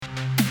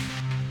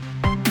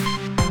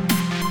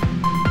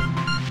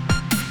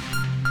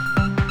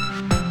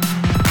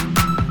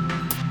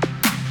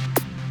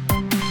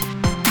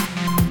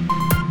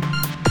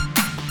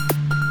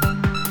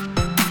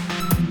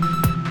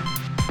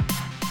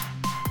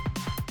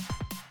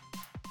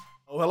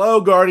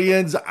Hello,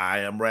 Guardians. I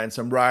am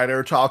Ransom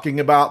Rider talking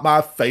about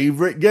my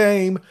favorite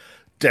game,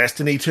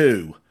 Destiny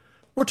 2.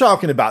 We're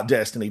talking about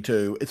Destiny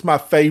 2. It's my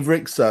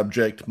favorite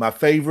subject, my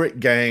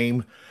favorite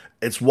game.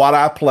 It's what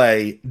I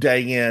play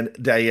day in,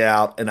 day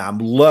out, and I'm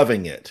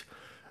loving it.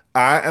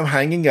 I am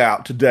hanging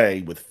out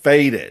today with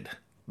Faded,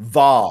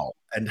 Vol,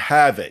 and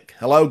Havoc.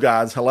 Hello,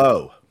 guys.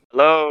 Hello.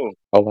 Hello.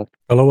 Hello.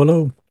 Hello,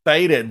 hello.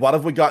 Faded, what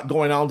have we got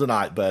going on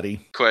tonight,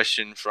 buddy?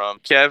 Question from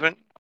Kevin,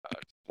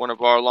 one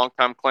of our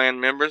longtime clan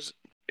members.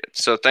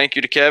 So thank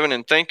you to Kevin,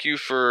 and thank you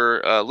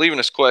for leaving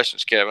us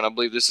questions, Kevin. I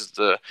believe this is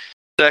the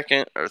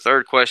second or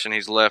third question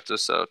he's left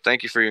us, so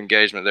thank you for your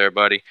engagement there,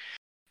 buddy.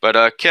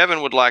 But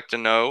Kevin would like to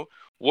know,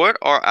 what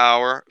are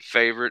our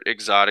favorite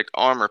exotic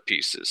armor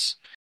pieces,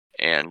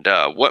 and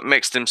what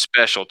makes them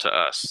special to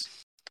us?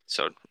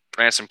 So,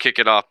 Ransom, kick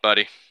it off,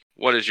 buddy.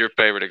 What is your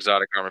favorite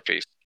exotic armor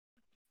piece?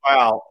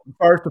 Wow.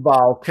 First of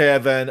all,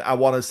 Kevin, I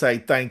want to say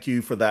thank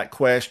you for that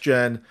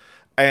question.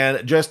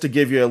 And just to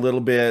give you a little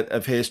bit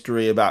of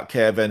history about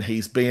Kevin,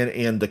 he's been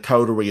in the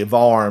Coterie of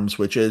Arms,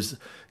 which is,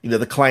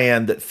 the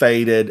clan that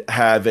Faded,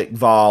 Havoc,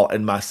 Vol,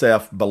 and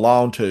myself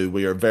belong to.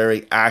 We are a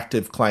very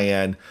active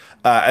clan,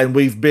 and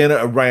we've been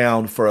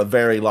around for a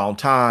very long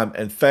time.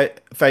 And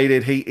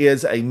Faded, he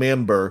is a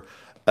member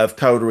of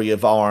Coterie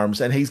of Arms,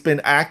 and he's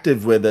been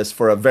active with us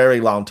for a very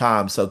long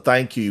time. So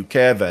thank you,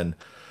 Kevin.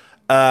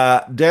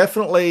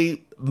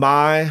 Definitely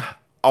my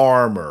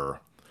armor.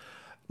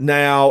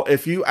 Now,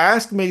 if you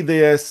asked me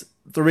this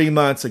 3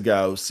 months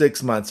ago,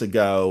 6 months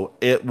ago,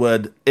 it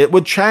would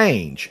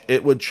change.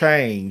 It would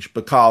change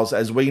because,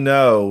 as we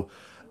know,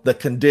 the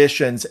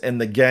conditions in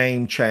the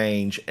game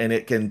change, and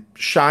it can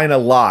shine a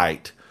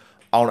light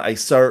on a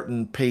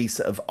certain piece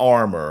of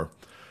armor.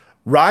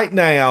 Right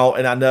now,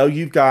 and I know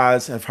you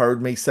guys have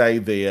heard me say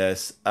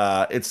this,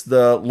 it's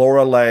the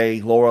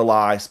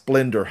Lorelei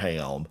Splendor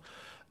Helm.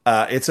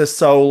 It's a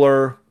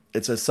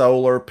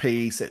solar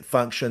piece. It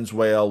functions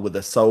well with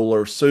a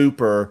solar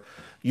super.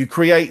 You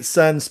create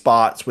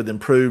sunspots with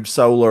improved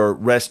solar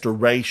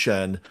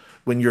restoration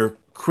when you're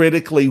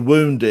critically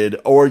wounded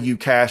or you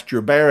cast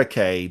your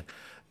barricade.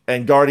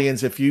 And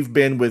Guardians, if you've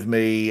been with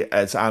me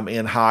as I'm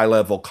in high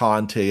level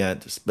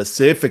content,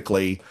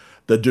 specifically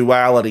the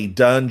duality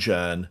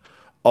dungeon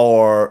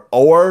or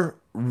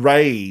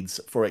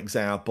raids, for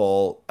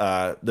example,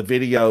 the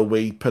video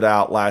we put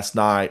out last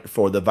night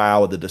for the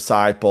Vow of the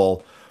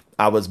Disciple,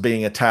 I was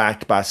being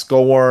attacked by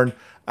Scorn.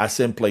 I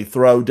simply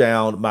throw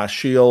down my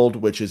shield,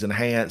 which is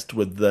enhanced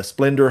with the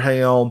Splendor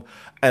Helm,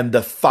 and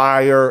the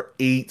fire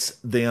eats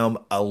them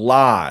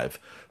alive.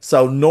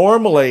 So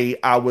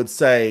normally I would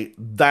say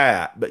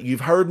that, but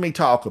you've heard me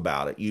talk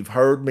about it. You've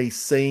heard me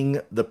sing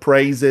the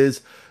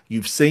praises.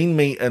 You've seen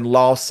me in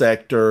Lost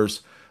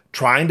Sectors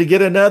trying to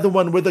get another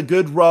one with a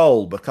good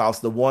roll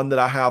because the one that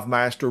I have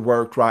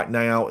masterworked right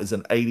now is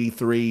an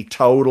 83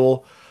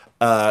 total.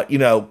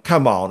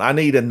 Come on, I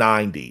need a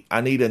 90. I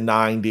need a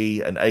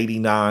 90. An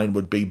 89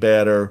 would be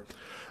better.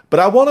 But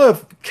I want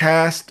to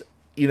cast,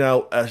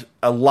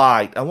 a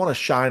light. I want to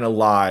shine a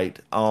light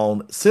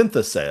on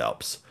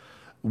Syntheseps,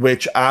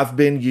 which I've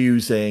been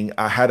using.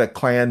 I had a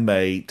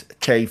clanmate,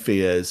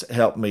 K-Fizz,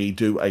 help me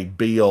do a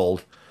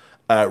build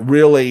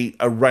really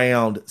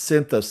around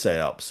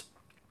Syntheseps.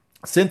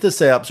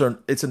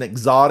 It's an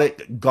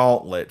exotic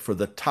gauntlet for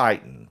the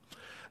Titan,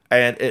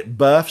 and it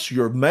buffs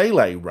your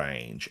melee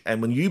range. And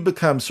when you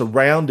become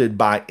surrounded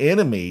by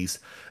enemies,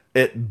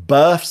 it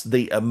buffs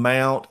the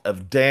amount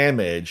of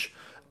damage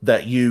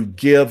that you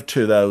give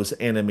to those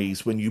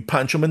enemies when you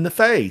punch them in the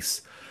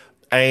face.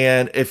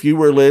 And if you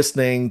were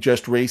listening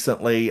just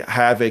recently,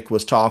 Havoc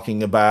was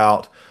talking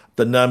about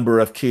the number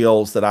of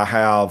kills that I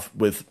have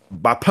with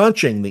by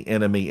punching the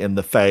enemy in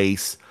the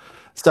face.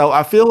 So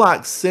I feel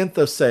like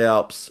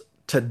Synthoceps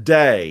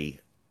today,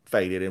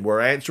 Faded, and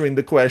we're answering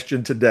the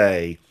question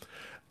today.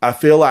 I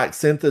feel like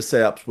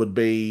Synthoceps would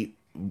be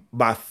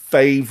my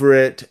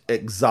favorite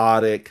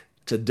exotic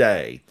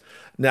today.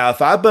 Now,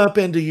 if I bump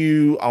into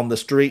you on the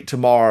street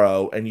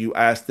tomorrow and you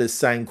ask this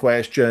same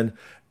question,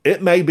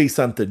 it may be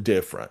something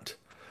different.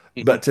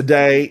 But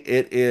today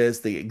it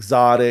is the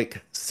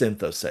exotic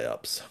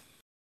Synthoceps.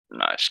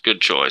 Nice,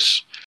 good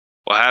choice.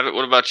 Well, Havoc,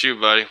 what about you,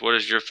 buddy? What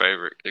is your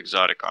favorite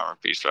exotic armor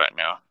piece right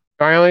now?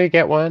 Do I only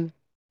get one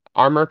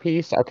armor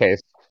piece? Okay,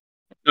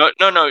 No,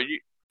 no, no.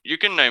 You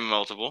can name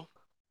multiple.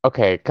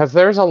 okay, because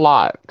there's a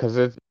lot. Because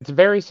it's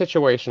very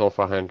situational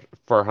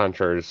for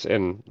hunters,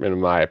 in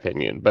my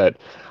opinion. But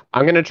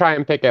I'm gonna try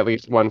and pick at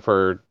least one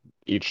for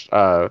each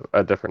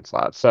a different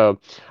slot. So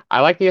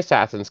I like the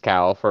Assassin's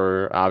Cowl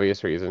for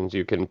obvious reasons.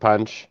 You can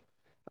punch,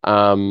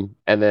 and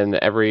then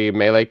every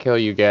melee kill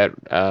you get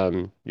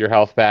your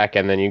health back,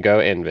 and then you go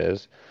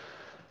invis.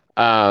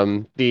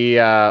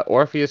 The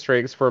Orpheus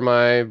rigs for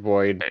my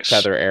Void Nice.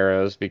 Feather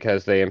arrows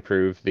because they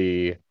improve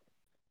the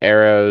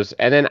arrows.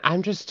 And then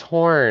I'm just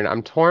torn.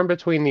 I'm torn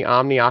between the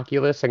Omni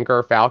Oculus and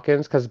Gur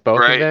Falcons because both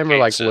of Great them are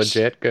like pieces.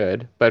 legit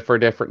good, but for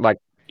different, like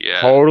Yeah,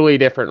 totally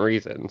different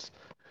reasons.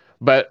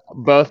 But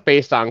both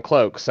based on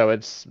cloaks, so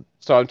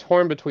I'm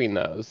torn between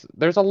those.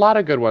 There's a lot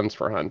of good ones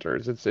for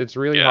hunters. It's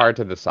really yeah. hard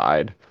to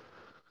decide.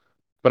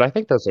 But I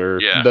think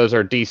Yeah, those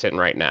are decent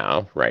right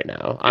now. Right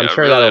now, I'm yeah,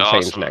 sure really that'll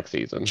change awesome next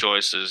season.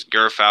 choices.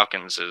 Ger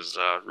Falcons has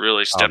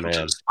really Oh stepped into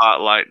the man,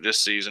 spotlight this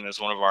season as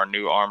one of our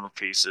new armor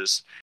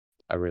pieces.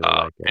 I really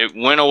like it. It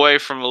went away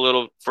for a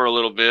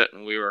little bit,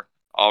 and we were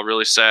all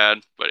really sad,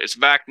 but it's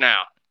back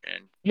now,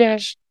 and Yeah,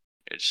 it's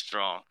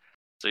strong.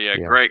 So yeah,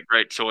 yeah.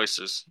 great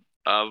choices.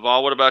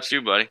 Vol, what about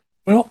you, buddy?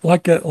 Well,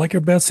 like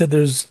your Beth said,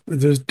 there's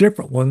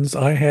different ones.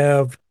 I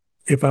have,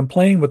 if I'm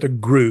playing with a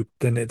group,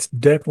 then it's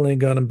definitely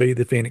going to be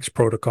the Phoenix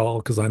Protocol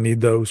because I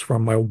need those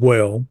from my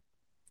well.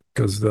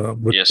 Because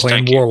with Yes,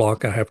 playing thank you.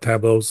 Warlock, I have to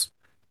have those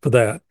for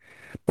that.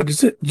 But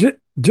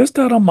just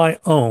out on my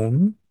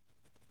own,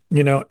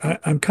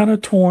 I'm kind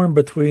of torn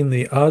between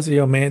the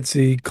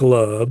Ozymancy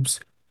gloves,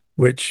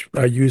 which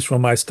I use for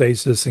my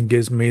stasis and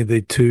gives me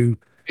the two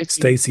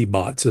Stacy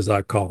bots, as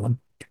I call them,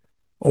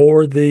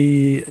 or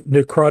the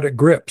necrotic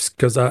grips,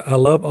 because I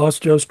love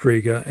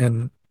Osteostriga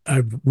and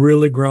I've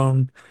really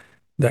grown,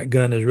 that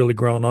gun has really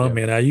grown on Yeah,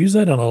 me. And I use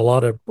that on a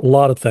lot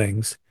of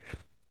things.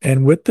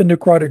 And with the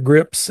necrotic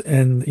grips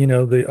and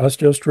the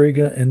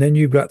Osteostriga, and then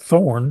you've got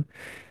Thorn,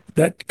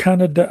 that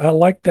kind of I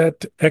like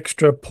that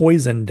extra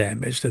poison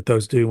damage that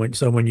those do.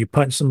 When you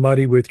punch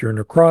somebody with your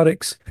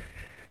necrotics,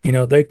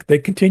 they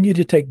continue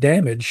to take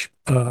damage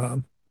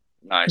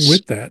Nice,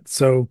 with that.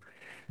 So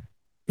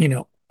you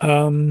know,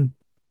 I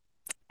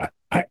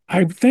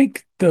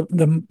think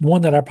the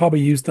one that I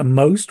probably use the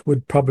most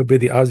would probably be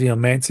the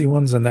Ozymancy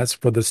ones, and that's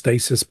for the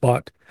stasis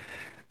spot.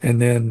 And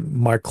then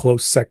my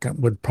close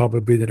second would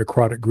probably be the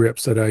necrotic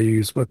grips that I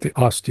use with the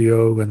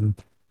osteo and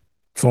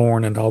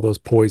thorn and all those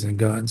poison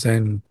guns.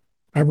 And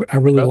I they're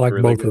really both like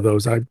really both good. of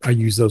those. I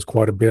use those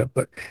quite a bit.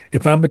 But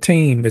if I'm a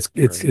team, it's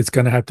it's Right. it's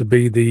going to have to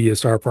be the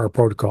Starfire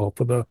Protocol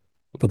for the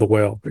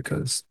well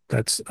because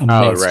that's a Oh,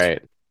 must.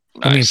 right.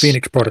 I mean nice,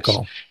 Phoenix nice.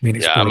 Protocol,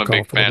 Phoenix Yeah, I'm a Protocol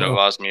big for the fan of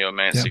well. Yeah.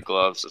 Osmiomancy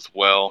gloves as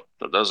well.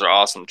 Those are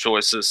awesome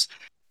choices.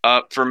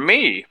 For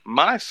me,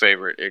 my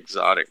favorite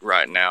exotic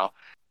right now,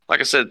 like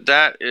I said,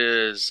 that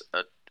is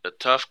a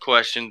tough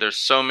question. There's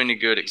so many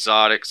good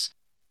exotics,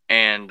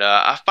 and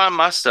I find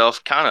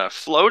myself kind of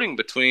floating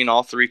between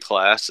all three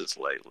classes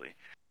lately.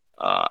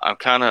 I'm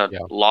kind of Yeah.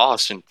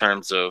 lost in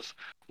terms of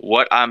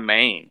what I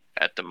main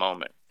at the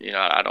moment.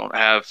 I don't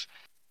have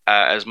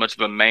as much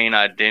of a main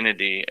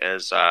identity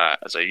as I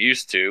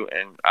used to,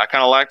 and I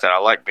kind of like that. I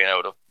like being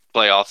able to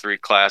play all three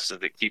classes.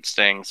 That keeps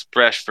things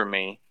fresh for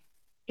me.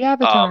 You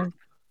have a Um, time.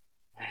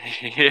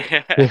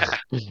 yeah,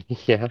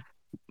 Yeah.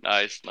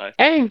 nice.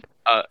 Hey,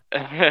 Uh,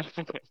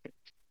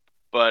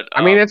 but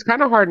I mean, it's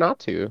kind of hard not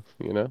to,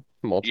 yeah,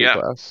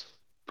 multi-class.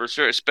 for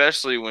sure.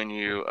 Especially when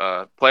you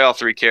play all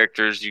three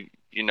characters, you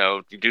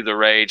do the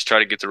raids, try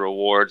to get the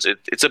rewards.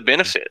 It's a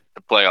benefit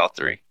to play all Yeah.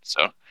 three.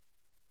 So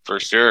for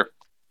sure.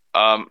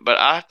 But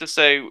I have to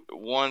say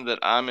one that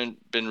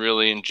been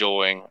really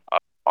enjoying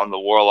on the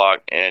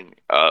Warlock, and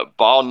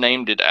Ball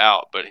named it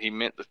out, but he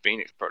meant the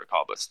Phoenix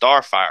Protocol, but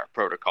Starfire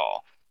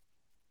Protocol,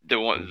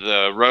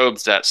 the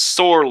robes that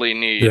sorely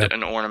need Yeah.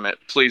 an ornament.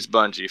 Please,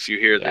 Bungie, if you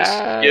hear this,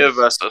 give Yes.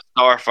 us a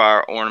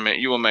Starfire ornament.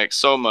 You will make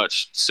so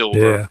much silver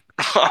Yeah.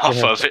 off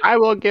Yes. of it. I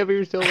will give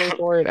you silver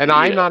for it. And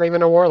I'm Yeah. not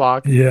even a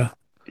warlock. Yeah.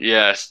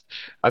 Yes.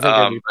 I think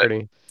it'd be But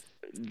pretty.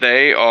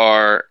 they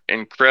are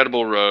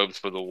incredible robes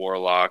for the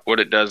Warlock. What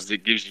it does is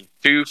it gives you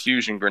two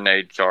fusion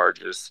grenade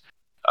charges.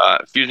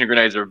 Fusion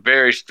grenades are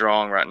very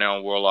strong right now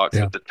in Warlocks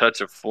Yeah. with the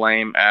Touch of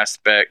Flame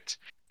aspect.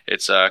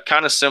 It's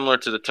kind of similar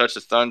to the Touch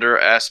of Thunder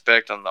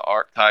aspect on the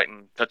Arc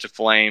Titan. Touch of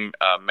Flame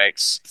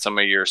makes some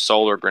of your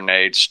solar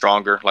grenades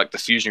stronger. Like the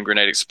fusion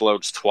grenade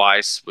explodes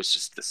twice, which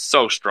is just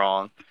so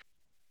strong.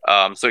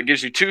 So it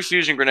gives you two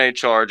fusion grenade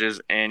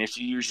charges, and if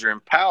you use your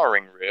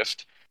Empowering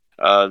Rift,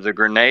 the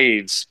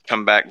grenades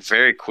come back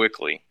very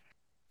quickly.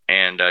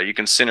 And you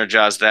can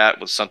synergize that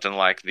with something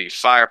like the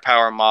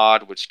Firepower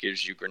mod, which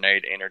gives you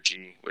grenade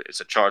energy.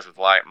 It's a charge with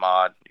light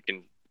mod. You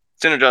can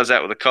synergize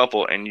that with a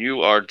couple, and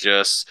you are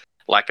just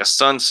like a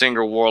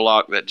Sunsinger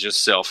Warlock that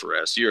just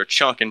self-rests. You're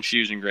chunking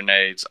fusion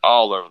grenades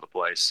all over the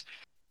place.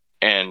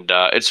 And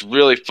it's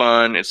really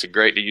fun. It's a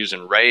great to use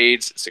in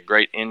raids. It's a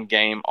great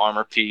in-game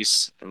armor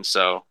piece. And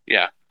so,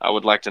 yeah, I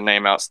would like to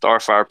name out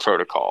Starfire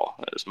Protocol.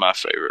 That is my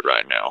favorite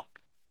right now.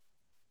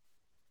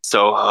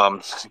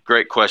 So,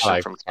 great I question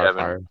like from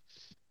Kevin. Starfire.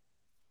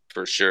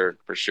 For sure,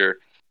 for sure.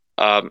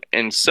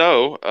 And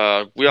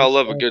so we all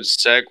love a good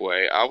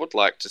segue. I would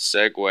like to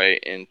segue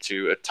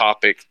into a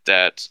topic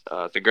that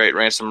the great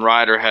Ransom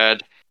Rider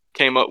had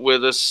came up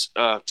with us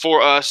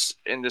for us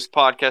in this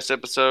podcast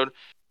episode.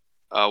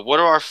 What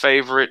are our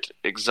favorite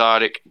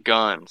exotic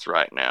guns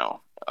right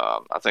now?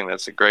 I think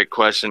that's a great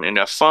question and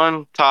a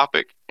fun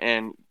topic.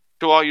 And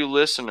to all you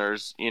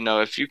listeners,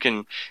 if you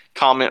can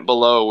comment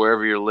below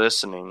wherever you're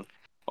listening,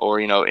 or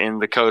in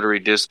the Coterie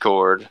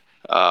Discord,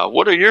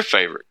 what are your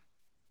favorite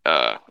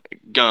uh,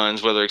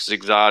 guns, whether it's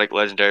exotic,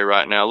 legendary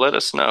right now, let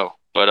us know.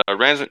 But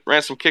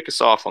Ransom, kick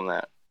us off on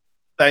that.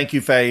 Thank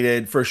you,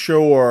 Faded. For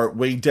sure,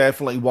 we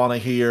definitely want to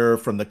hear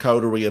from the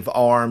Coterie of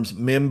Arms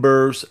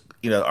members,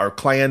 our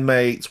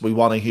clanmates. We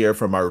want to hear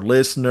from our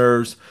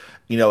listeners.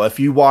 If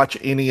you watch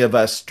any of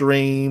us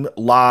stream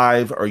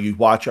live or you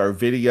watch our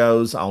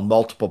videos on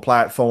multiple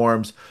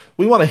platforms,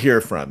 we want to hear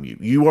from you.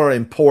 You are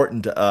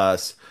important to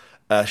us.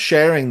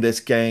 Sharing this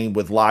game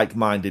with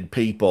like-minded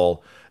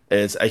people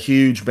is a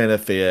huge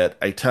benefit,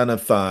 a ton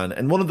of fun,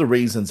 and one of the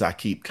reasons I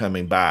keep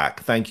coming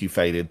back. Thank you,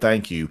 Faded.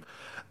 Thank you.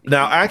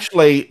 Now,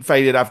 actually,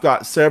 Faded, I've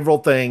got several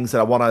things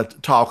that I want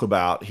to talk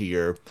about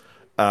here.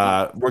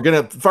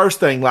 First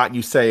thing, like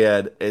you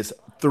said, is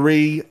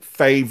three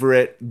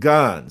favorite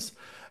guns.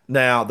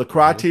 Now, the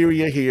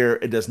criteria here,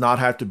 it does not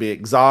have to be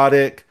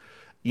exotic.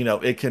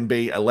 It can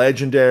be a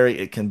legendary,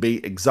 it can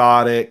be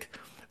exotic,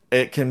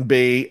 it can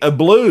be a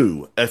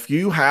blue. If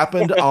you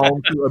happened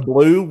onto a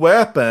blue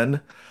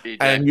weapon DJ.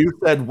 and you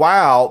said,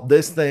 wow,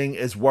 this thing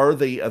is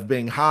worthy of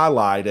being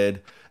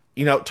highlighted,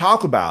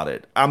 talk about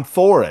it. I'm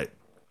for it.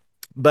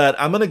 But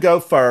I'm going to go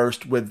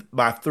first with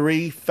my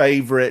three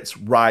favorites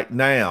right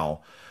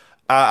now.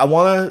 I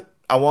want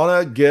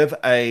to give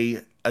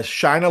a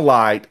shine a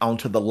light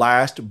onto the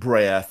Last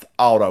Breath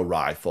auto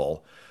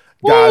rifle.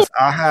 Woo! Guys,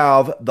 I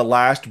have the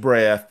Last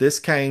Breath. This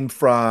came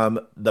from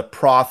the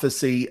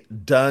Prophecy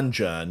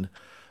Dungeon.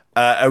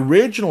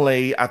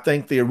 Originally, I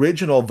think the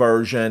original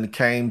version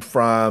came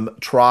from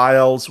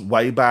Trials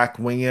way back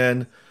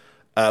when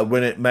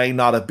it may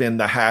not have been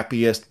the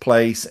happiest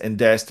place in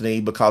Destiny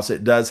because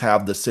it does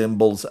have the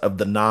symbols of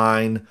the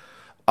nine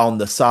on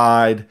the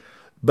side.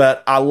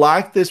 But I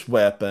like this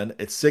weapon.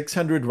 It's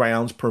 600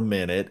 rounds per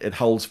minute. It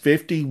holds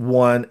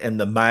 51 in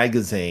the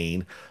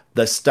magazine.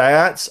 The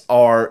stats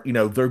are,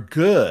 they're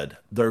good.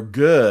 They're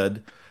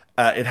good.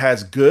 It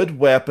has good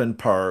weapon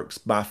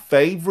perks. My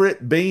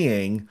favorite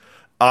being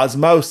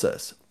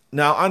Osmosis.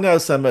 Now, I know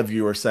some of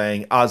you are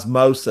saying,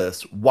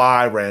 Osmosis,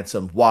 why,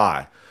 Ransom?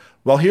 Why?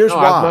 Well, here's No,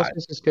 why.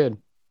 osmosis is good.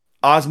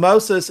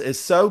 Osmosis is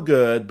so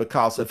good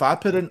because if I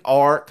put an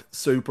arc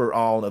super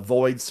on, a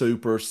void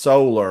super,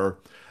 solar,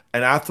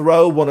 and I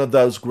throw one of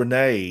those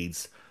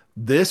grenades,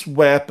 this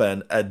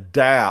weapon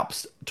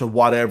adapts to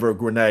whatever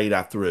grenade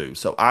I threw.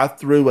 So I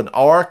threw an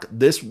arc,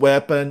 this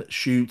weapon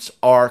shoots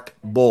arc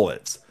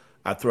bullets.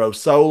 I throw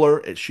solar,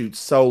 it shoots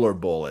solar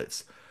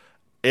bullets.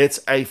 It's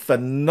a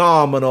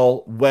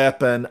phenomenal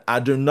weapon.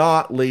 I do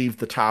not leave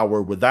the tower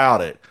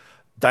without it.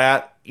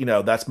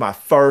 That's my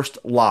first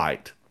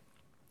light.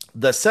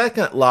 The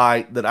second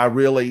light that I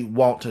really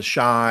want to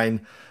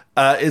shine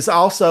is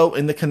also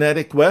in the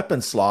kinetic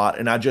weapon slot,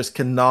 and I just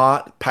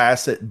cannot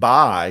pass it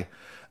by.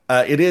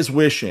 It is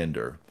Wish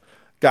Ender.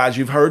 Guys,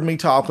 you've heard me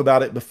talk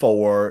about it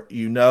before.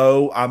 You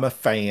know I'm a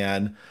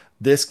fan.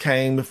 This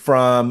came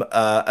from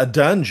a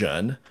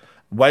dungeon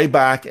way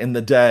back in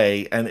the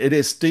day, and it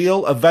is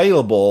still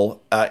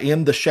available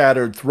in the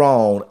Shattered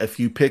Throne if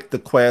you pick the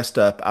quest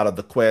up out of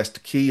the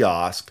quest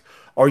kiosk,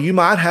 or you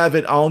might have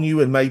it on you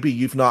and maybe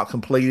you've not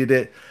completed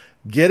it.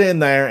 Get in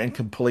there and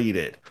complete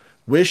it.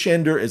 Wish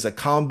Ender is a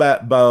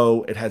combat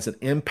bow. It has an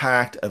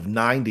impact of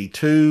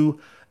 92,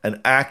 an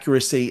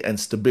accuracy and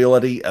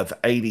stability of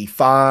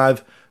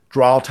 85,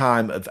 draw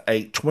time of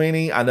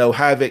 820. I know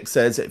Havoc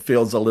says it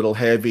feels a little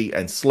heavy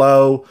and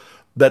slow,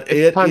 but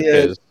It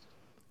punches.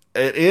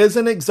 it is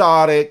an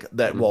exotic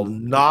that will It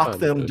knock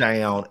them punches.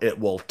 down. It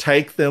will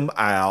take them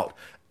out.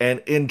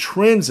 And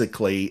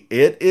intrinsically,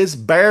 it is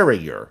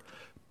barrier.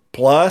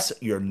 Plus,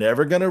 you're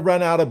never going to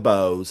run out of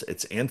bows.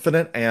 It's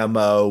infinite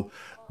ammo.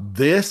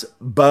 This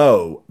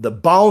bow, the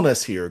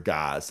bonus here,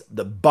 guys,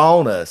 the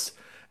bonus,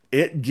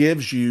 it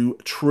gives you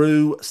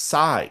true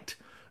sight,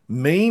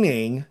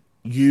 meaning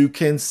you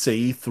can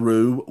see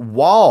through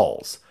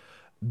walls.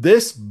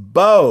 This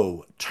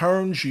bow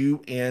turns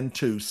you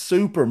into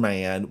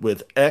Superman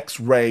with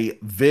X-ray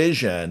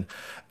vision.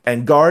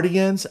 And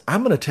Guardians,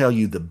 I'm going to tell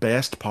you the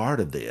best part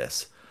of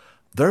this.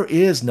 There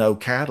is no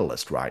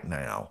catalyst right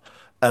now.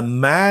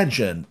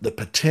 Imagine the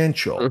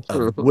potential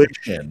of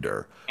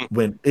Witchender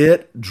when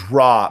it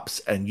drops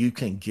and you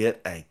can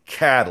get a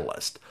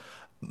catalyst.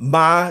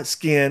 My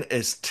skin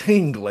is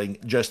tingling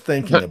just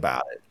thinking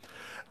about it.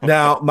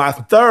 Now,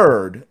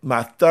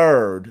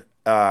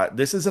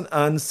 this is an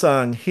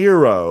unsung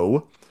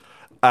hero,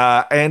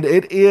 and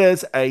it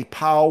is a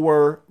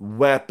power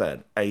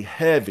weapon, a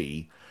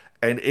heavy,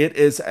 and it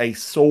is a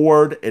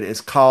sword. It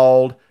is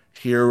called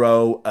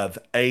Hero of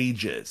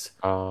Ages.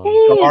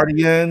 Woo!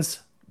 Guardians,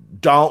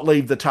 don't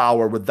leave the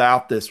tower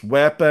without this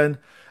weapon.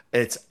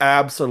 It's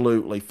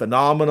absolutely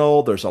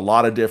phenomenal. There's a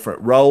lot of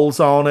different roles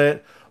on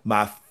it.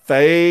 My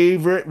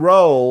favorite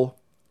role,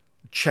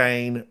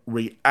 chain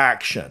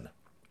reaction.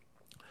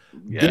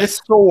 Yes.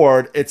 This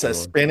sword, it's a Good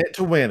one. spin it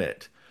to win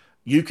it.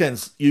 You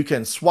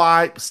can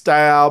swipe,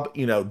 stab,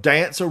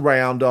 dance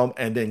around them,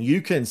 and then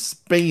you can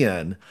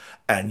spin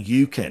and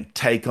you can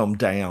take them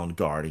down,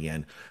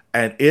 Guardian.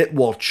 And it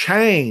will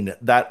chain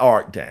that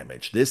arc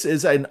damage. This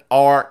is an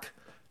arc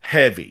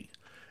heavy.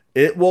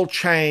 It will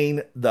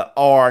chain the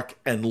arc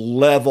and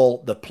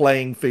level the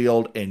playing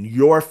field in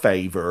your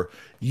favor.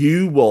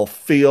 You will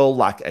feel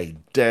like a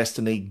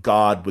Destiny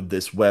god with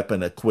this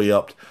weapon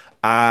equipped.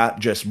 I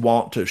just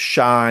want to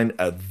shine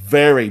a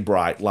very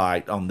bright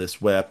light on this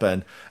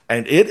weapon,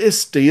 and it is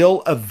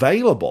still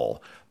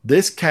available.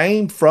 This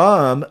came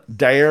from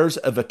Dares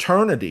of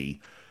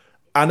Eternity.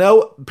 I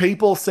know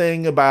people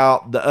sing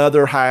about the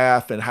other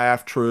half and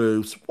half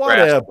truths, Grasp.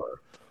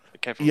 whatever.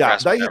 It came from Yeah,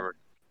 Grasp they Forever.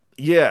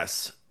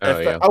 yes. Oh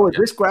yeah. Is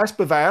this Grasp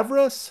of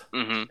Avarice?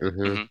 Mm-hmm. Hmm.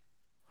 Mm-hmm.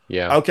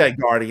 Yeah. Okay,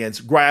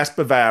 Guardians, Grasp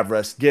of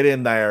Avarice, get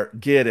in there,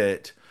 get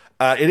it.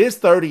 It is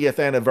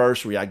 30th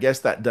anniversary. I guess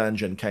that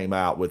dungeon came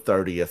out with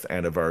 30th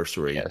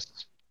anniversary. Yes.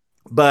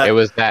 It But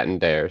was that and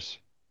theirs.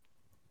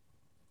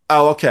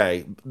 oh,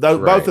 okay.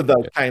 Both Right. of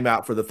those Yeah. came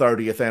out for the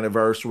 30th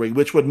anniversary,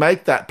 which would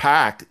make that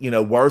pack,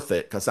 worth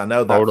it because I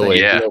know that thing's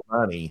Totally. Yeah. real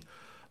money.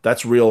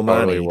 That's real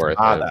Totally money to worth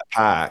buy it. that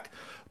pack.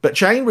 But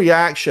chain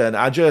reaction,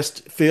 I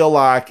just feel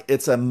like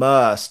it's a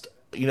must.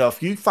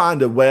 If you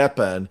find a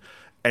weapon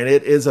and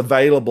it is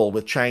available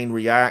with chain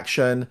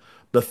reaction,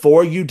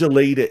 before you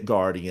delete it,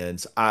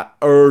 Guardians, I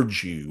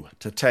urge you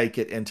to take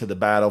it into the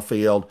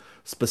battlefield,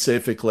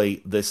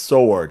 specifically this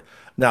sword.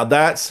 Now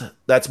that's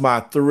my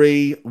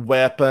three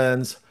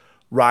weapons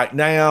right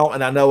now,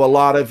 and I know a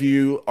lot of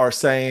you are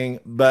saying,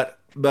 but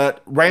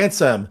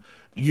Ransom,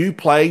 you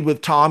play with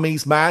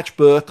Tommy's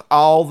matchbook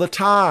all the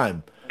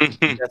time.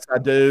 Yes, I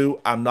do.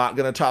 I'm not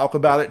going to talk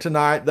about it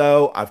tonight,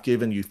 though. I've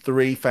given you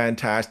three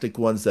fantastic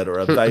ones that are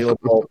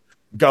available.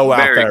 Go out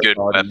Very there, good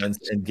Guardians,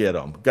 weapons. and get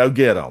them. Go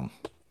get them.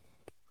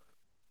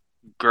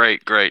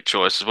 Great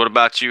choices. What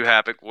about you,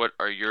 Havoc? What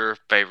are your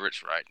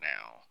favorites right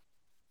now?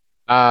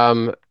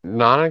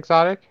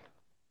 Non-exotic?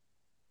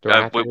 Do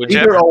I have to do Either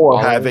Whichever. or, all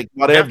of them? Havoc,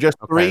 whatever, Yep. just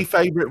three Okay.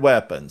 favorite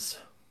weapons.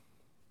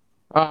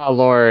 Oh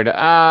Lord.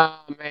 Man.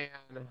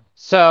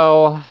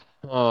 So,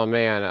 oh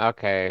man.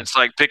 Okay. It's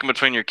like picking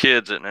between your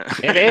kids, isn't it?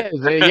 It is.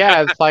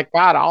 Yeah, it's like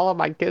God, all of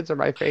my kids are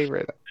my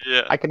favorite.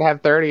 Yeah. I could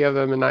have 30 of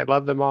them and I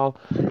love them all.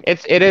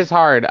 It is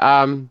hard.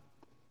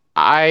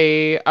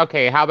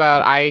 Okay, how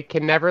about I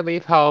can never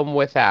leave home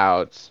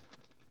without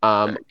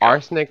There you go.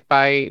 arsenic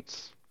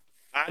bites.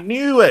 I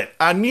knew it.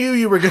 I knew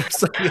you were going to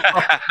say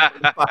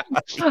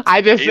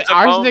He's a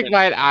Arsenic bowman.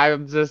 bite,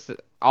 I'm just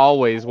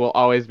always will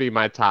always be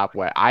my top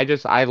way. I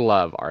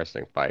love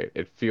arsenic bite.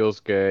 It feels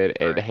good,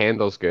 it Right.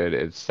 handles good,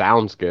 it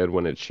sounds good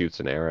when it shoots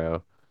an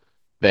arrow.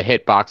 The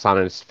hitbox on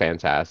it is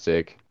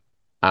fantastic.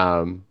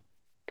 Um,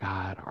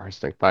 God,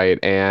 arsenic bite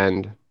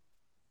and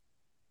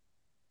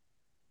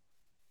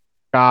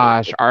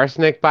gosh,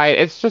 arsenic bite.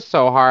 It's just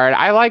so hard.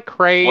 I like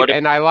crate What if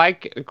and I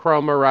like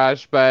chroma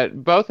rush,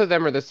 but both of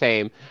them are the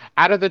same.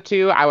 Out of the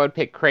two, I would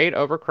pick crate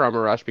over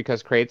chroma rush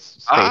because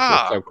crate's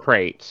stasis. So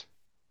crate.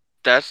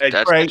 that's a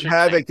that's crate interesting.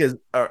 Havoc is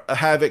a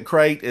Havoc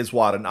crate is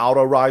what, an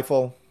auto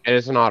rifle? It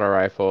is an auto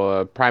rifle,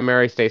 a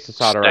primary stasis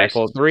auto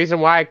rifle. Stasis. The reason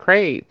why I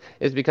crate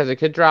is because it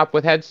could drop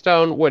with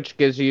headstone, which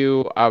gives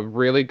you a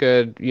really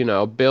good,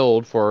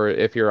 build for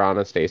if you're on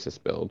a stasis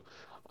build.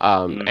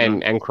 Mm-hmm.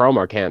 And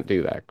Chroma can't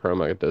do that.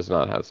 Chroma does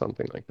not have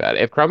something like that.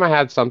 If Chroma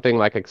had something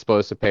like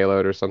explosive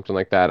payload or something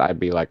like that, I'd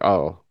be like,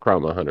 oh,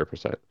 Chroma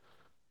 100%.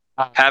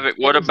 Havoc,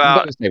 They're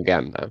the same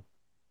gun though.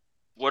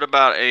 what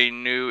about a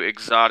new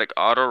exotic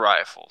auto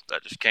rifle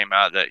that just came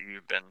out that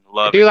you've been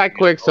I do loving like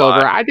and using a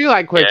lot? Quicksilver. I do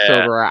like Yeah.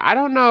 Quicksilver. I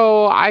don't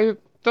know. I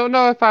don't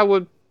know if I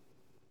would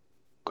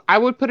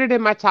put it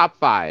in my top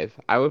five.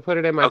 I would put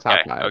it in my top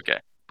Okay. five. Okay.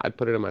 I'd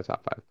put it in my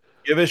top five.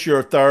 Give us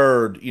your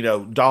third,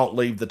 don't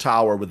leave the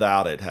tower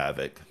without it,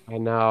 Havoc. I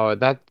know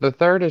that the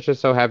third is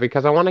just so heavy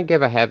because I want to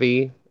give a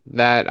heavy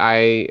that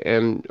I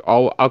am.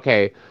 Oh,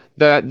 okay.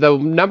 The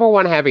number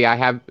one heavy I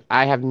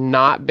have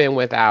not been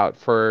without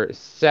for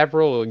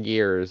several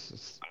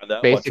years, I know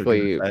what you're going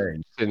to basically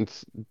say.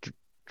 since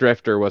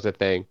Drifter was a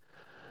thing,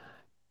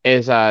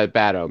 is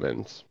Bad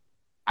Omens.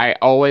 I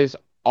always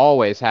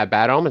have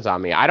Bad Omens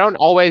on me. I don't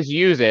always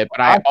use it,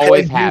 but I I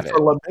always pegged you have for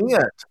it.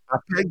 Lament. I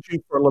pegged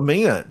you for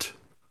Lament.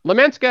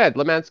 Lament's good.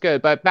 Lament's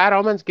good, but Bad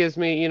Omens gives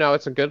me,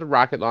 it's a good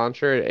rocket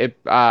launcher.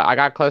 I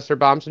got cluster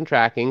bombs and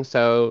tracking,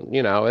 so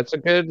it's a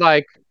good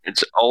like,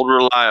 It's old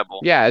reliable.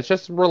 yeah, it's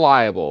just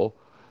reliable.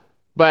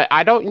 But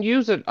I don't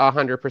use it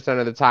 100%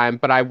 of the time.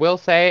 But I will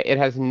say it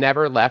has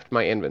never left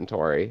my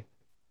inventory.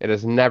 It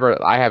has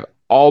never. I have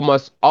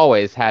almost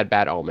always had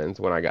Bad Omens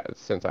when I got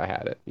since I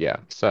had it. Yeah.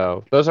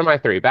 So those are my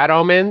three: Bad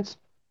Omens,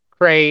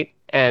 Crate,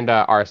 and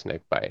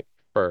Arsenic Bite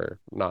for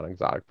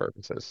non-exotic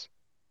purposes.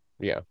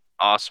 Yeah.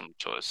 Awesome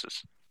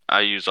choices.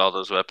 I use all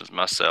those weapons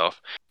myself.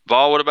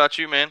 Vol, what about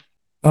you, man?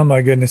 Oh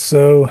my goodness.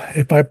 So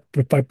if I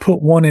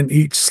put one in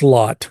each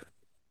slot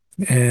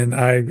and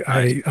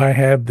Nice. I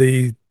have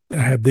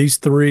these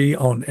three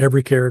on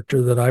every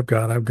character that I've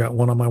got. I've got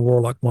one on my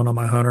Warlock, one on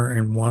my Hunter,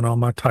 and one on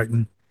my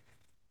Titan.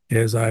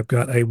 Is I've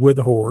got a With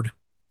Horde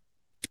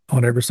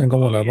on every single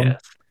one Oh of them.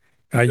 yes.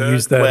 I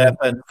use Good that in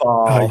weapon,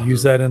 I Fall.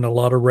 use that in a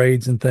lot of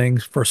raids and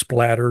things for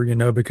splatter,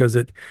 because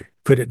it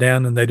put it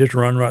down and they just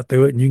run right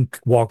through it and you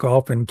can walk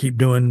off and keep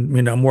doing,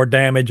 more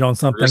damage on Or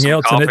just something some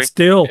else and coffee.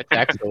 It's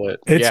excellent.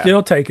 it's Yeah.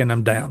 still taking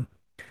them down.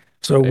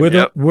 So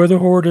Yep. with the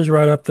Horde is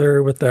right up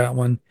there with that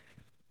one.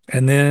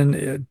 And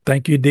then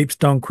thank you, Deep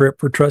Stone Crypt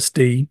for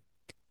Trustee.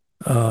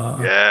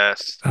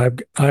 Yes.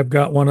 I've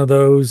got one of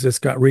those. It's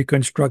got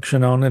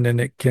reconstruction on it, and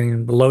it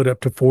can load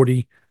up to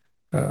 40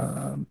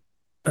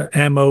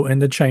 ammo in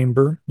the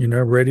chamber,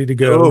 ready to Oh,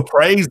 go.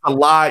 praise the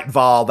light,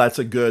 Vol. That's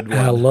a good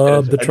I one.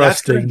 love the And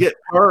that's going to trusty. get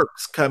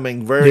perks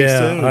coming very Yeah,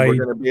 soon. We're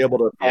I going to be able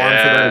to farm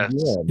for that Yes.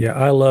 again. yeah,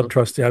 I love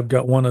trusty. I've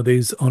got one of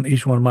these on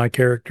each one of my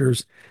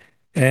characters.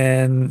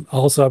 And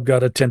also I've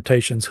got a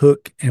Temptations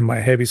hook in my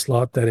heavy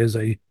slot that is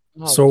a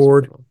Oh, that's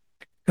sword. cool.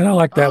 And I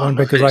like that Oh, one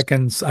because I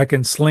nice.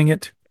 can sling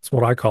it. That's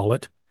what I call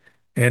it.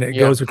 And it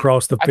Yeah, goes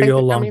across the I think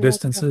field I long mean that's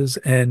yeah. distances.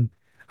 And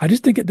I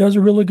just think it does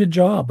a really good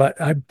job.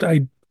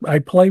 I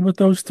play with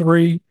those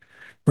three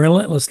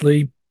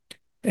relentlessly.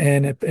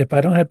 And if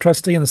I don't have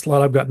trustee in the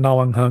slot, I've got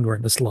gnawing hunger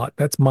in the slot.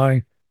 That's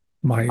my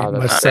Oh, my that's a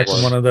good second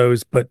Nice. one one. of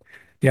those. But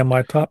yeah,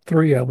 my top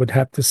three I would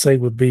have to say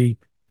would be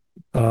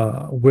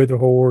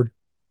Witherhoard,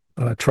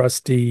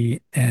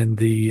 Trustee, and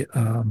the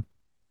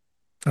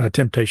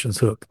Temptations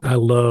hook. I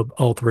love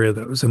all three of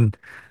those, and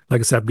like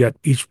I said, I've got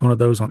each one of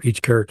those on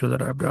each character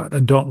that I've got,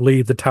 and don't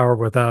leave the tower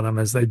without them,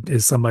 as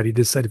somebody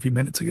just said a few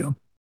minutes ago.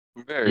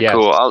 Very Yes.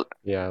 cool.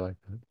 Yeah, I like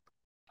that.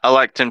 I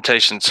like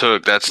Temptation's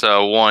hook. That's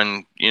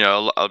one.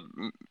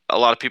 A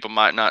lot of people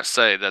might not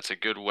say that's a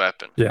good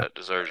weapon Yeah, that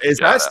deserves a Is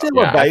shout that out.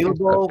 still Yeah, I think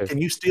so available? too. Can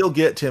you still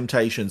get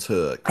Temptations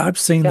Hook? I've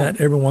seen Yeah.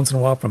 that every once in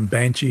a while from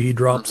Banshee. He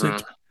drops Hmm.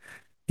 it.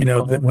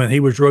 That when he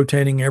was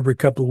rotating every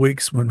couple of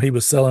weeks when he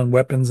was selling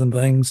weapons and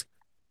things.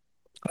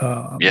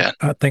 Yeah,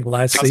 I think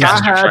last the Because I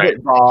season. caster have frame.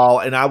 it, Vol,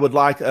 and I would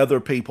like other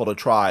people to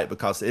try it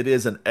because it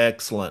is an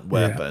excellent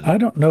Yeah, weapon. I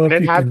don't know Can if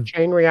it you have can.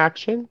 chain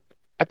reaction?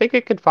 I think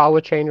it could follow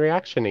chain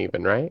reaction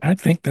even, right? I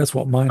think that's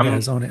what mine I'm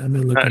has on it. Let me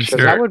look not and Because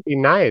see. that sure. would be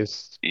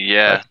nice.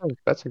 Yeah,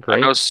 That's a I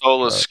know great.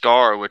 Sola's Uh,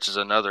 Scar, which is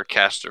another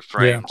caster Yeah,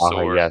 frame oh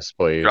sword, yes,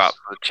 please. drops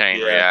with chain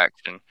Yeah.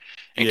 reaction.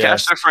 And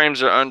Yes. caster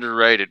frames are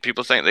underrated.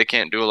 People think they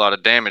can't do a lot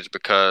of damage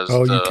because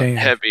oh, you the can.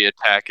 heavy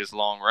attack is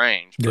long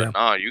range, but Yeah,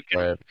 no,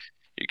 Right.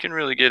 you can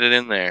really get it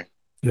in there.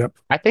 yep,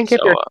 I think if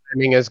So your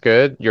timing is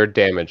good, your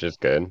damage is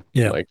good.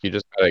 yeah, Like you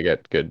just gotta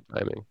get good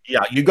timing.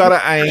 Yeah, you got to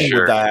for aim with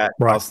sure. that.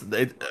 right. 'Cause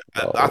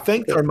I So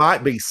think there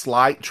might be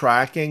slight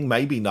tracking,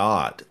 maybe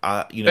not.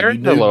 You there's a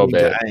do little need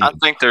to bit. I aim.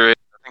 think there is.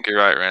 I think you're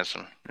right,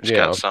 Ransom. It's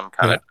got Yeah. some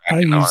kind Yeah, of I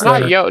tracking use on It's it not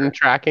that. for Jotun sure.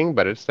 tracking,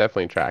 but it's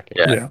definitely tracking.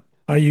 Yeah. Yeah,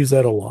 I use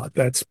that a lot.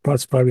 That's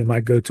probably my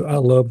go-to. I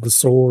love the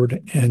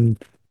sword,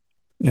 and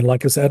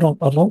like I said, I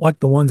don't like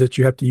the ones that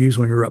you have to use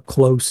when you're up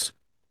close.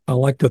 I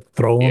like to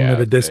throw them at Yeah, a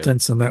same.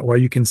 distance, and that way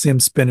you can see them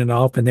spinning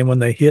off, and then when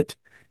they hit,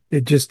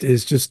 it just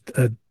is just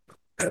a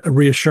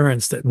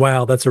reassurance that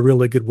wow, that's a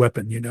really good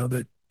weapon.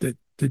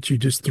 That you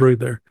just threw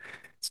there.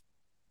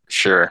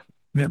 Sure.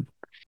 Yeah,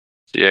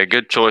 Yeah,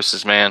 good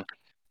choices, man.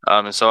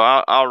 And so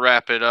I'll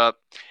wrap it up.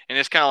 And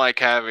it's kind of like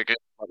Havoc,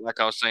 like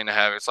I was saying to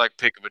Havoc, it's like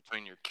picking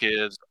between your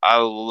kids. I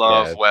Yeah,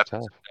 love it's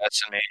weapons tough. in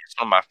Destiny. It's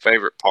one of my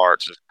favorite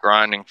parts is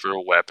grinding for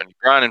a weapon,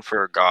 grinding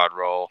for a god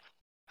roll.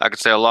 I could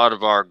say a lot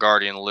of our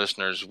Guardian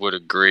listeners would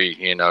agree.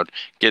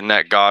 Getting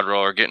that god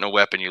roll or getting a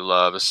weapon you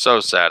love is so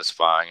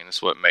satisfying, and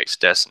it's what makes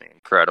Destiny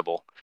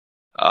incredible.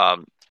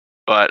 Um,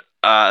 but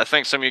I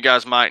think some of you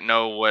guys might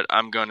know what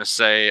I'm going to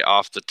say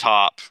off the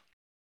top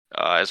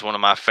is one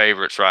of my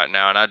favorites right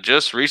now, and I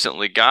just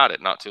recently got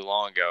it not too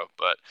long ago.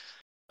 But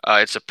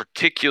it's a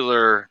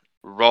particular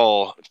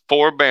role.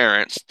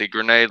 Forbearance, the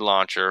grenade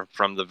launcher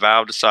from the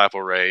Valve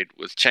Disciple raid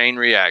with chain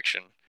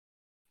reaction, Oh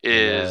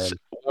is man.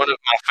 one of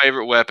my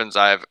favorite weapons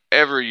I've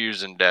ever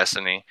used in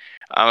Destiny.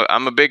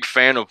 I'm a big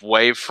fan of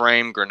wave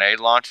frame grenade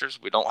launchers.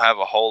 We don't have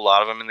a whole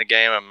lot of them in the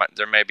game.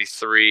 There may be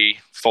 3,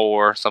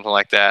 4, something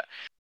like that.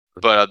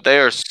 But they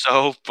are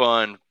so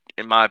fun,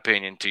 in my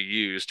opinion, to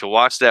use. To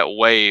watch that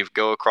wave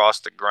go across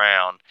the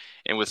ground,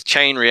 and with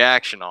chain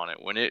reaction on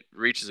it, when it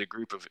reaches a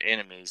group of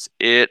enemies,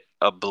 it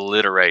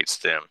obliterates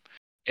them.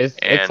 It's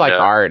And like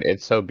art.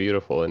 It's so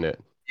beautiful in it.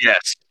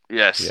 yes,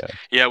 yes, Yeah.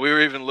 yeah. We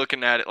were even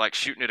looking at it like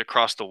shooting it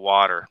across the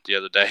water the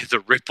other day. The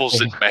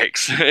ripples it Yeah.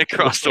 makes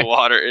across the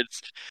water,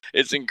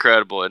 it's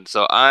incredible. And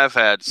so I've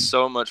had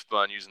so much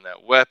fun using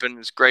that weapon.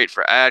 It's great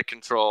for ad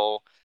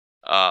control.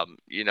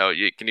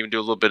 You can even do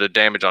a little bit of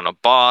damage on a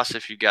boss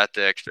if you got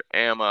the extra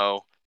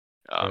ammo.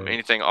 Right.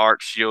 Anything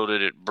arc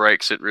shielded, it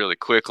breaks it really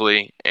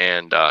quickly,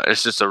 and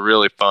it's just a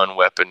really fun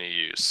weapon to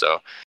use. So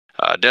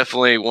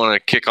definitely want to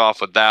kick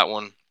off with that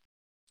one.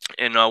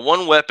 And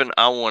one weapon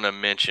I want to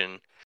mention,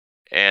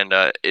 and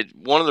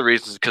one of the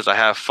reasons is because I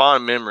have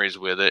fond memories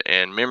with it,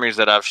 and memories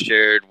that I've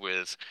shared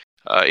with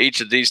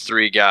each of these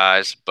three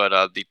guys.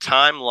 But the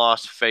Time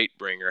Lost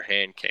Fatebringer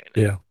hand cannon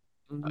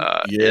yeah,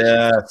 is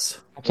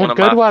Yes. That's a one of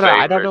good my one.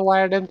 I don't know favorites.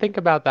 why I didn't think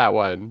about that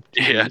one.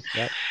 Yeah,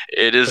 Jeez,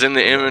 it is that's in a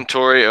the good one.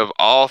 inventory of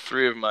all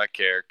three of my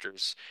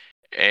characters.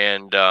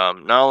 And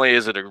not only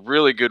is it a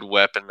really good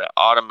weapon that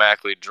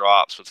automatically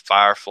drops with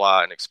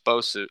Firefly and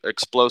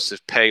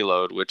explosive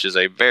payload, which is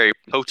a very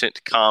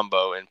potent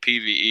combo in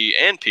PvE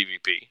and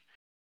PvP,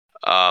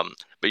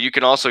 but you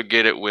can also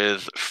get it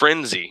with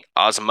Frenzy,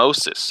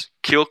 Osmosis,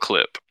 Kill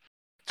Clip,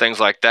 things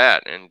like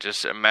that. And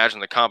just imagine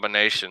the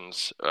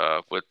combinations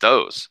with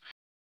those.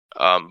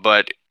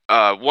 But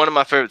one of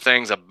my favorite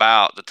things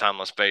about the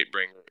Timeless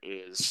Fatebringer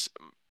is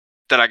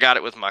that I got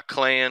it with my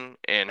clan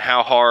and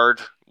how hard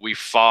we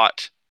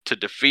fought to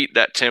defeat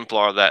that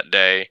Templar that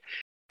day.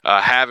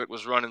 Havoc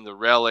was running the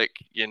relic,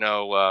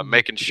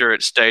 making sure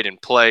it stayed in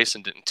place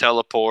and didn't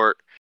teleport.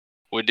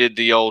 We did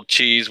the old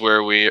cheese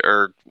or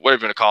whatever you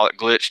want to call it,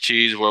 glitch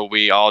cheese, where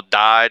we all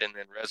died and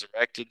then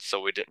resurrected,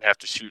 so we didn't have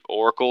to shoot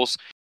oracles.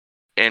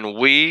 And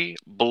we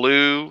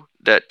blew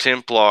that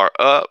Templar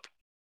up.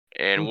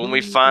 And when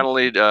we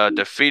finally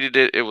defeated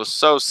it, it was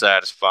so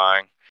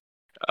satisfying.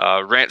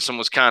 Ransom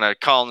was kind of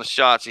calling the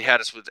shots. He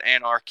had us with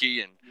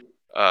Anarchy and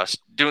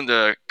doing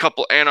the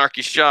couple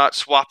Anarchy shots,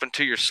 swapping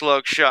to your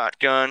slug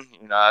shotgun.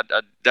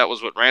 That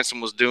was what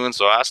Ransom was doing,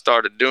 so I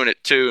started doing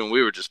it too, and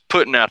we were just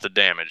putting out the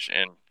damage.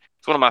 And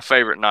it's one of my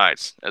favorite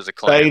nights as a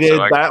clan.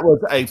 That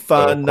was a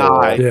fun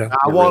night. Yeah,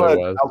 I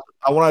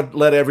want to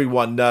let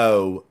everyone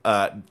know,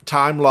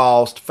 Time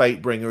Lost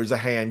Fatebringer is a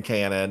hand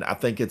cannon. I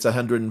think it's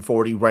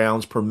 140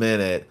 rounds per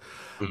minute.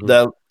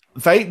 The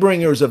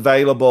Fatebringer is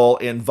available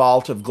in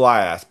Vault of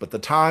Glass, but the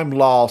Time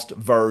Lost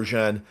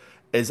version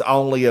is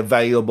only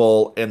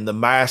available in the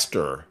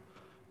Master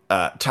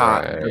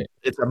time. Right.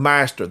 It's a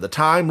Master. The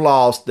Time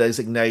Lost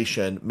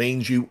designation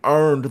means you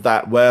earned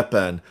that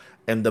weapon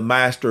in the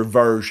Master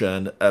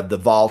version of the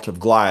Vault of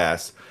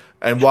Glass.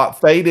 And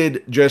what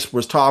Faded just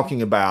was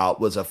talking about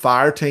was a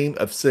fire team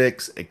of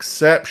 6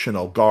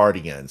 exceptional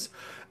Guardians.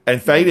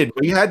 And Faded,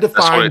 we had to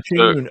fine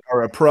tune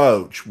our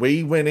approach.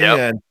 We went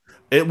in.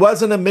 It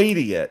wasn't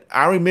immediate.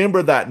 I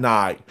remember that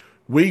night.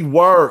 We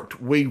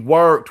worked.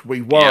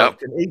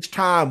 Yep. And each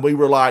time we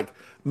were like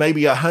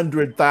maybe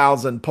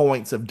 100,000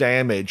 points of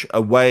damage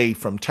away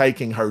from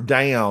taking her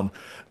down.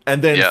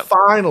 And then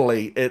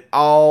finally it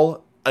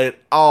all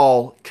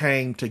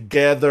came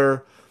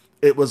together.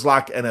 It was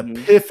like an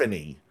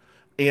epiphany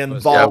in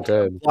Vault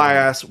of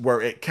Glass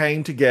where it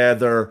came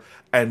together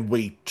and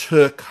we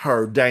took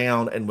her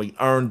down and we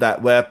earned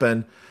that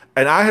weapon.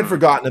 And I had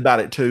forgotten about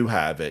it too,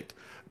 Havoc.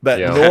 But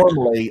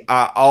normally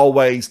I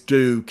always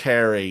do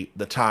carry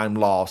the Time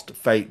Lost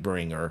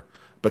Fatebringer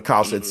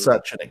because it's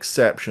such an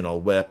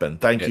exceptional weapon.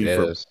 Thank you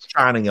for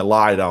shining a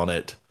light on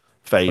it,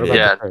 Faded.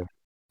 Yeah,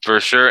 for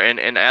sure. And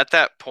at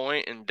that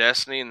point in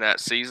Destiny in that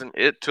season,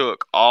 it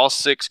took all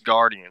 6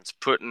 Guardians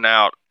putting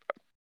out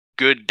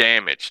good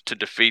damage to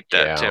defeat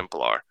that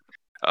Templar.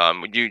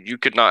 You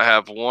could not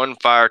have one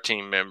fire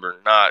team member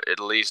not at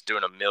least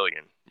doing 1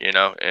 million,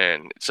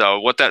 And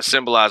so what that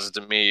symbolizes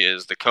to me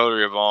is the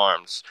Coterie of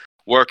Arms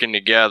working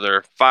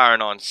together,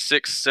 firing on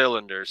 6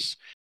 cylinders.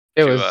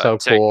 It was so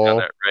cool. Down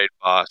that raid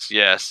boss,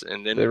 yes,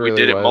 and then we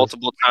did it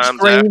multiple times.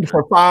 Screamed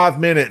for 5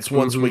 minutes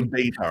once we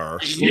beat her.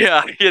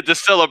 Yeah, the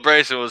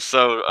celebration was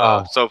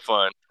so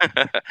fun.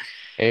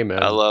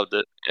 Amen. I loved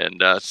it,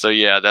 and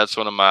that's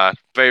one of my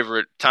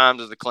favorite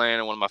times of the clan,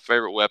 and one of my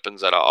favorite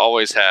weapons that I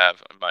always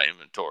have in my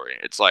inventory.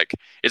 It's like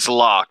it's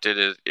locked.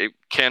 It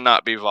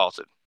cannot be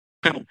vaulted.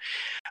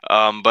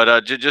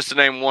 But just to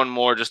name one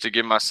more, just to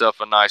give myself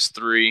a nice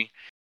 3.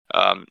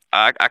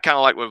 I kind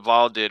of like what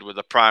Vol did with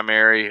a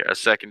primary, a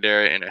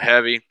secondary, and a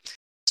heavy.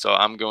 So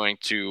I'm going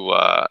to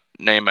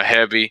name a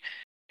heavy,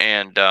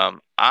 and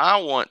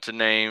I want to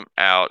name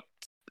out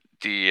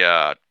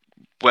the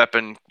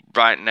weapon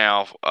right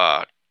now,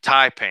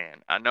 Taipan.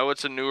 I know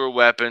it's a newer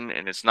weapon,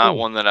 and it's not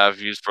one that I've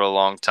used for a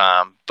long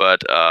time,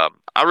 but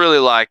I really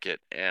like it,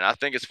 and I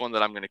think it's one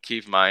that I'm going to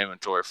keep in my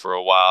inventory for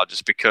a while,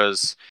 just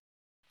because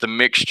the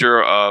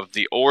mixture of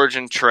the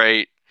origin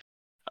trait,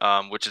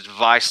 which is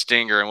Vice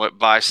Stinger, and what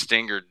Vice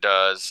Stinger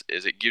does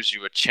is it gives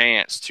you a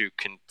chance to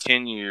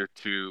continue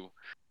to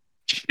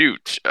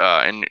shoot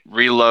and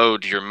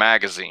reload your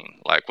magazine,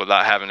 like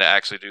without having to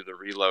actually do the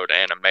reload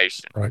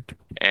animation. Right.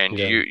 And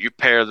you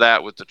pair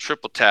that with the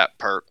triple tap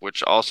perk,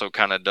 which also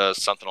kind of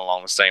does something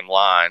along the same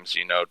lines.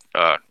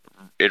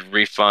 It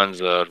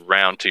refunds a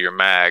round to your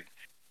mag.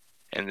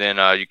 And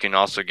then you can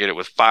also get it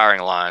with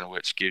firing line,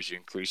 which gives you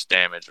increased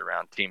damage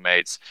around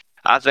teammates.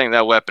 I think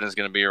that weapon is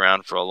going to be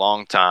around for a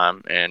long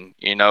time. And,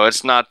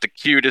 it's not the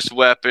cutest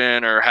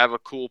weapon or have a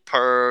cool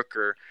perk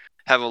or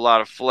have a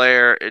lot of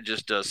flair. It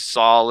just does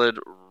solid,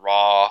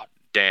 raw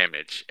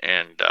damage.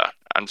 And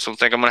I just don't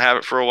think I'm going to have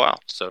it for a while.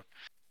 So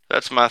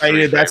that's my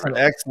 3 That's an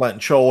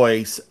excellent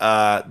choice.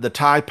 The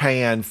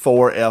Taipan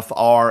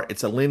 4FR,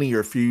 it's a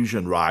linear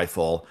fusion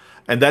rifle.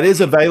 And that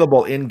is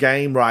available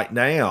in-game right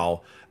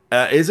now.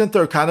 Isn't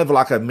there kind of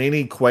like a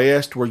mini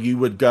quest where you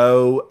would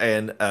go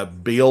and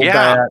build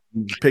that,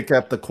 and pick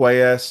up the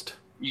quest?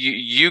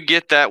 You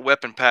get that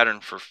weapon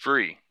pattern for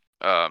free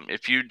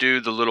if you do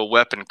the little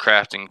weapon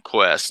crafting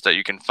quest that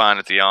you can find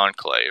at the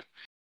Enclave.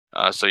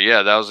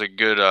 That was a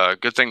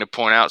good thing to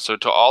point out. So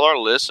to all our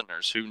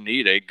listeners who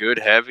need a good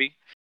heavy,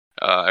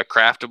 a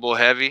craftable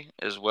heavy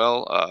as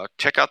well,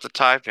 check out the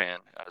Taipan.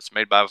 It's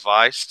made by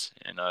Vice,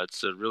 and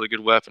it's a really good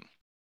weapon.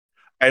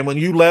 And when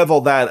you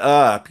level that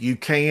up, you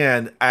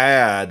can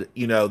add,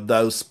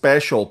 those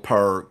special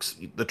perks.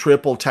 The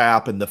triple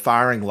tap and the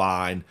firing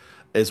line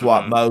is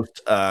what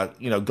most,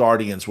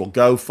 Guardians will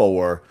go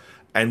for.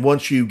 And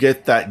once you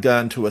get that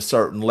gun to a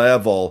certain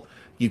level,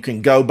 you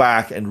can go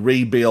back and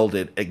rebuild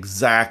it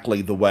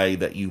exactly the way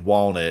that you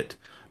want it.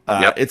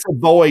 It's a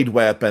void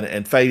weapon,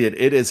 and Faded,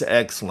 it is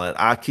excellent.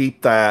 I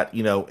keep that,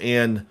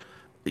 in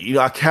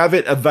I have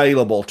it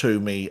available to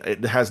me.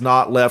 It has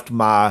not left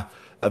my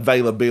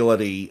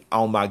availability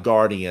on my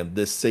Guardian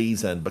this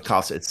season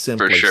because it's For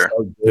simply sure.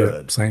 so Yeah,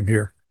 good. same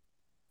here.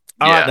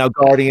 All right, Yeah. now,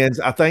 Guardians,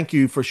 I thank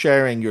you for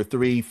sharing your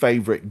three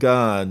favorite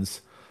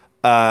guns.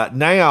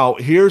 Now,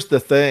 here's the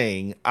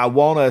thing. I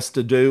want us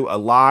to do a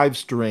live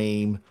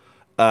stream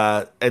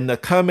in the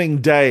coming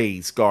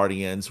days,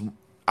 Guardians.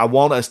 I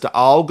want us to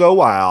all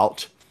go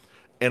out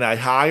in a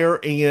higher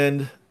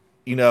end,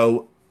 you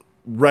know,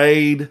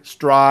 raid,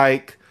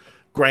 strike,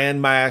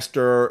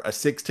 grandmaster, a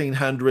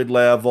 1600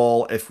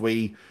 level. If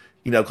we,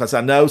 because I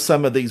know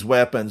some of these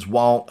weapons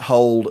won't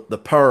hold the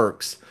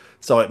perks,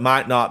 so it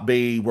might not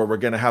be where we're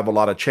going to have a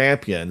lot of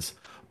champions.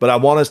 But I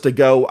want us to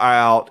go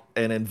out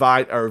and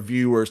invite our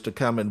viewers to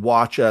come and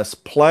watch us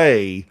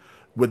play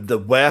with the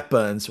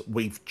weapons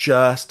we've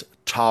just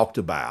talked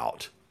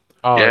about.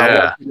 Oh I Yeah. want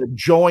yeah. you to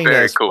join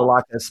Very us for cool.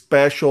 like a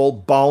special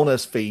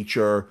bonus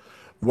feature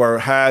where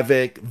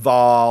Havoc,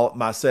 Vol,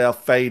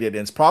 myself, Faded,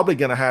 and it's probably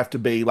going to have to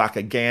be like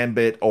a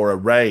Gambit or a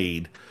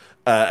Raid.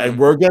 And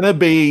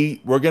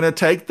Mm. we're gonna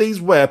take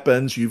these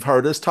weapons you've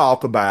heard us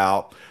talk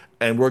about,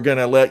 and we're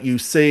gonna let you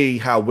see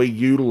how we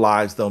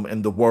utilize them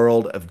in the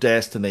world of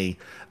Destiny.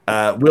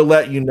 We'll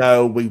let you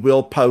know. We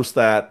will post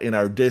that in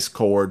our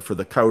Discord for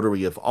the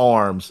Coterie of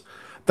Arms.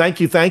 Thank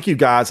you,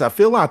 guys. I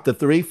feel like the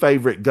three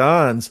favorite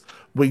guns,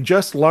 we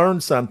just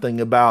learned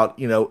something about,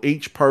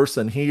 each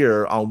person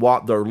here on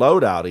what their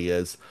loadout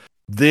is.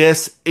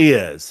 This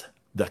is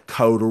the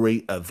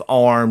Coterie of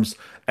Arms,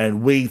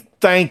 and we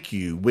thank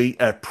you. We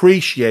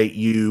appreciate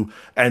you,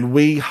 and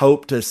we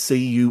hope to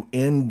see you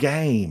in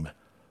game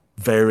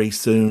very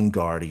soon,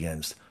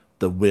 Guardians.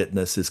 The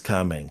witness is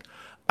coming.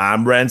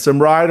 I'm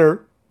Ransom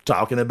Rider,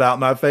 talking about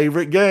my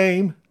favorite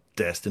game,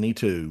 Destiny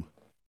 2.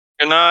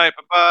 Good night.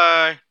 Bye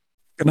bye.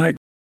 Good night.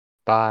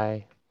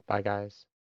 Bye. Bye, guys.